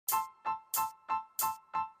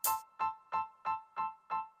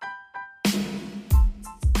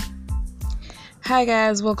Hi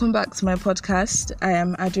guys, welcome back to my podcast. I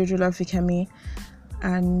am Adeola Fikemi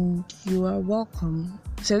and you are welcome.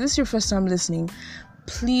 So if this is your first time listening,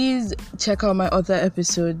 please check out my other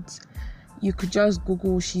episodes. You could just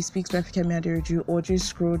Google She Speaks by Fikemi Adeoju or just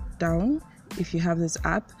scroll down if you have this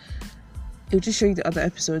app. It'll just show you the other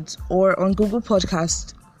episodes. Or on Google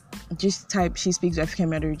Podcast, just type She Speaks by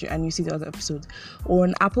Fikemi Adeoju and you see the other episodes. Or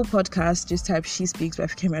on Apple Podcast, just type She Speaks by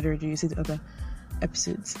Fikemi Adeoju, you see the other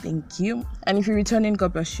episodes. Thank you. And if you're returning,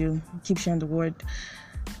 God bless you. Keep sharing the word.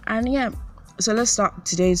 And yeah, so let's start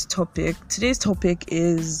today's topic. Today's topic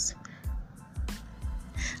is,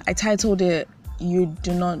 I titled it, You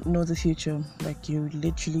Do Not Know the Future. Like, you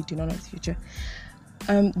literally do not know the future.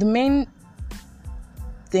 The main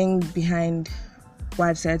thing behind why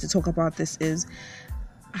I decided to talk about this is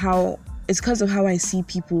how it's because of how I see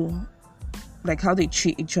people, like how they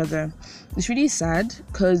treat each other. It's really sad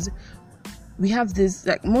because we have this,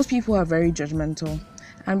 like, most people are very judgmental,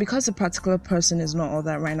 and because a particular person is not all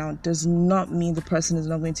that right now does not mean the person is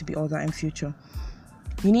not going to be all that in future.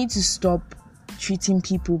 You need to stop treating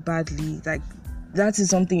people badly. Like, that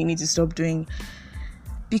is something you need to stop doing,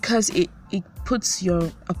 because it puts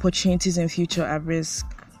your opportunities in future at risk,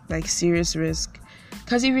 like serious risk.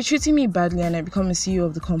 Because if you're treating me badly and I become a CEO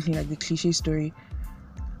of the company, like the cliche story,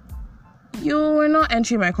 you are not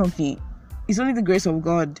entering my company. It's only the grace of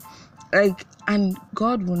God. Like, and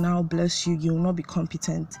God will now bless you. You will not be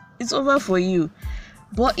competent. It's over for you.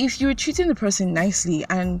 But if you're treating the person nicely,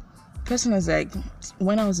 and the person is like,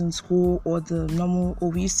 when I was in school or the normal, or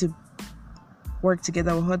we used to work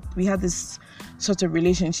together, we had this sort of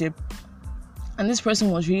relationship, and this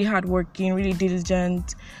person was really hardworking, really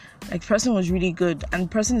diligent, like, person was really good, and the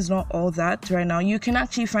person is not all that right now, you can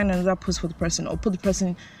actually find another post for the person, or put the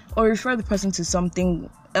person, or refer the person to something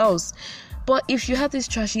else. But if you had this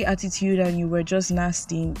trashy attitude and you were just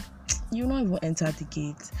nasty, you not even enter the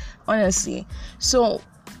gate, honestly. So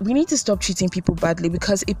we need to stop treating people badly,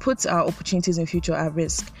 because it puts our opportunities in future at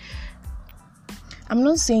risk. I'm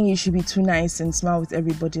not saying you should be too nice and smile with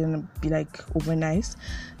everybody and be like over nice.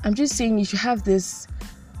 I'm just saying you should have this,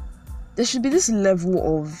 there should be this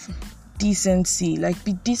level of decency. Like,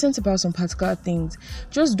 be decent about some particular things.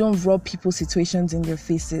 Just don't rub people's situations in their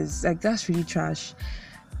faces. Like, that's really trash.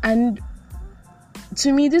 And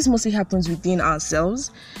to me, this mostly happens within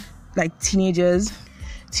ourselves, like teenagers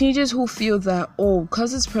who feel that, oh,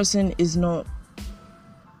 because this person is not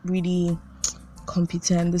really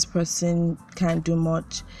competent, this person can't do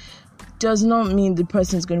much, does not mean the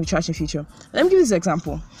person is going to be trash in future. Let me give this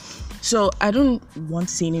example. So I don't want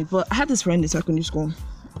to say it, but I had this friend in secondary school,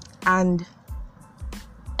 and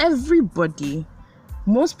everybody,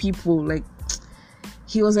 most people, like,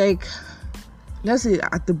 he was like, let's say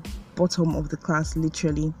at the bottom of the class,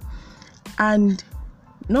 literally, and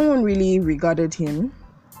no one really regarded him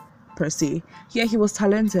per se. Yeah, he was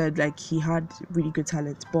talented, like, he had really good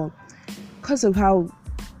talent, but because of how,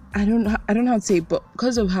 I don't know how to say it, but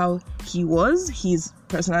because of how he was, his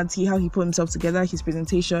personality, how he put himself together, his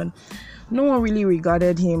presentation, no one really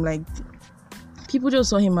regarded him. Like, people just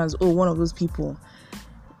saw him as, oh, one of those people.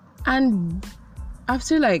 And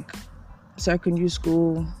after, like, secondary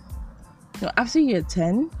school, no, after year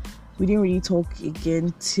 10, we didn't really talk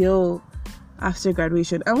again till after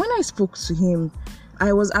graduation. And when I spoke to him,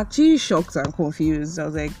 I was actually shocked and confused. I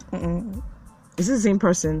was like, is this the same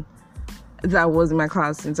person that was in my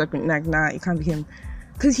class in second? Like, nah, it can't be him,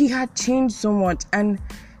 because he had changed so much. And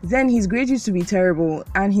then his grades used to be terrible,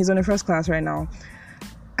 and he's on a first class right now.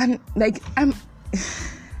 And like, I'm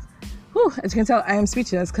whew, as you can tell, I am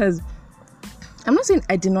speechless, because I'm not saying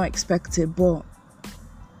I did not expect it, but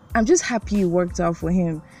I'm just happy it worked out for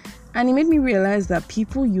him. And it made me realize that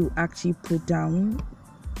people you actually put down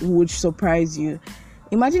would surprise you.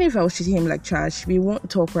 Imagine if I was treating him like trash. We won't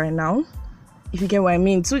talk right now, if you get what I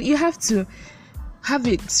mean. So you have to have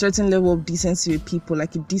a certain level of decency with people,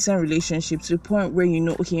 like a decent relationship, to the point where you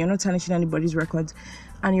know, okay, you're not tarnishing anybody's records,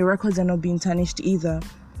 and your records are not being tarnished either.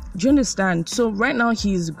 Do you understand? So right now,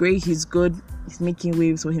 he's great, he's good, he's making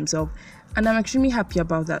waves for himself, and I'm extremely happy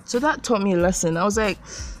about that. So that taught me a lesson. I was like,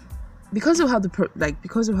 because of how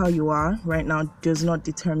because of how you are right now does not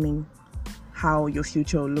determine how your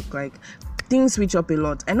future will look like. Things switch up a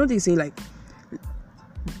lot. I know they say, like,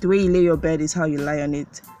 the way you lay your bed is how you lie on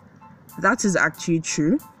it. That is actually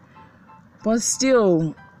true. But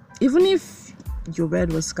still, even if your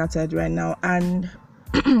bed was scattered right now and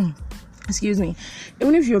excuse me,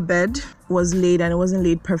 even if your bed was laid and it wasn't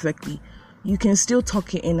laid perfectly, you can still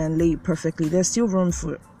tuck it in and lay it perfectly. There's still room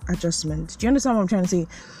for adjustment. Do you understand what I'm trying to say?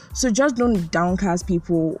 So just don't downcast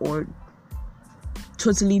people or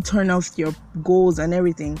totally turn off your goals and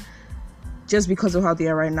everything just because of how they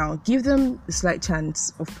are right now. Give them a slight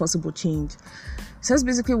chance of possible change. So that's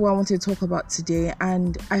basically what I wanted to talk about today,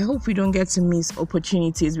 and I hope we don't get to miss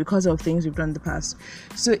opportunities because of things we've done in the past.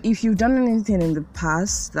 So if you've done anything in the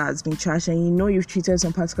past that's been trash and you know you've treated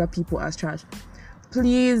some particular people as trash,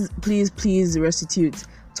 please restitute.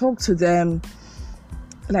 Talk to them,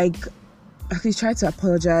 like at least try to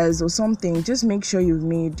apologize or something. Just make sure you've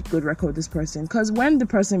made good record with this person, because when the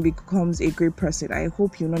person becomes a great person, I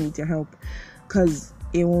hope you not need their help, because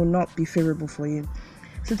it will not be favorable for you.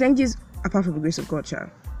 So thank you, apart from the grace of God, child.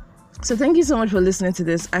 So thank you so much for listening to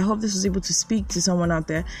this. I hope this was able to speak to someone out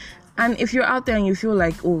there. And if you're out there and you feel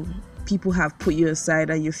like, oh, people have put you aside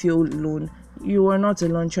and you feel alone, you are not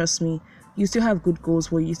alone, trust me. You still have good goals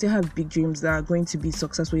for you. You still have big dreams that are going to be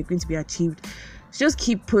successful, you're going to be achieved. Just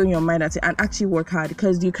keep putting your mind at it and actually work hard,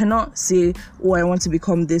 because you cannot say, oh, I want to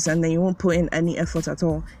become this, and then you won't put in any effort at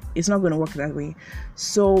all. It's not going to work that way.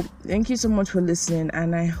 So thank you so much for listening,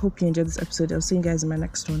 and I hope you enjoyed this episode. I'll see you guys in my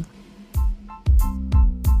next one.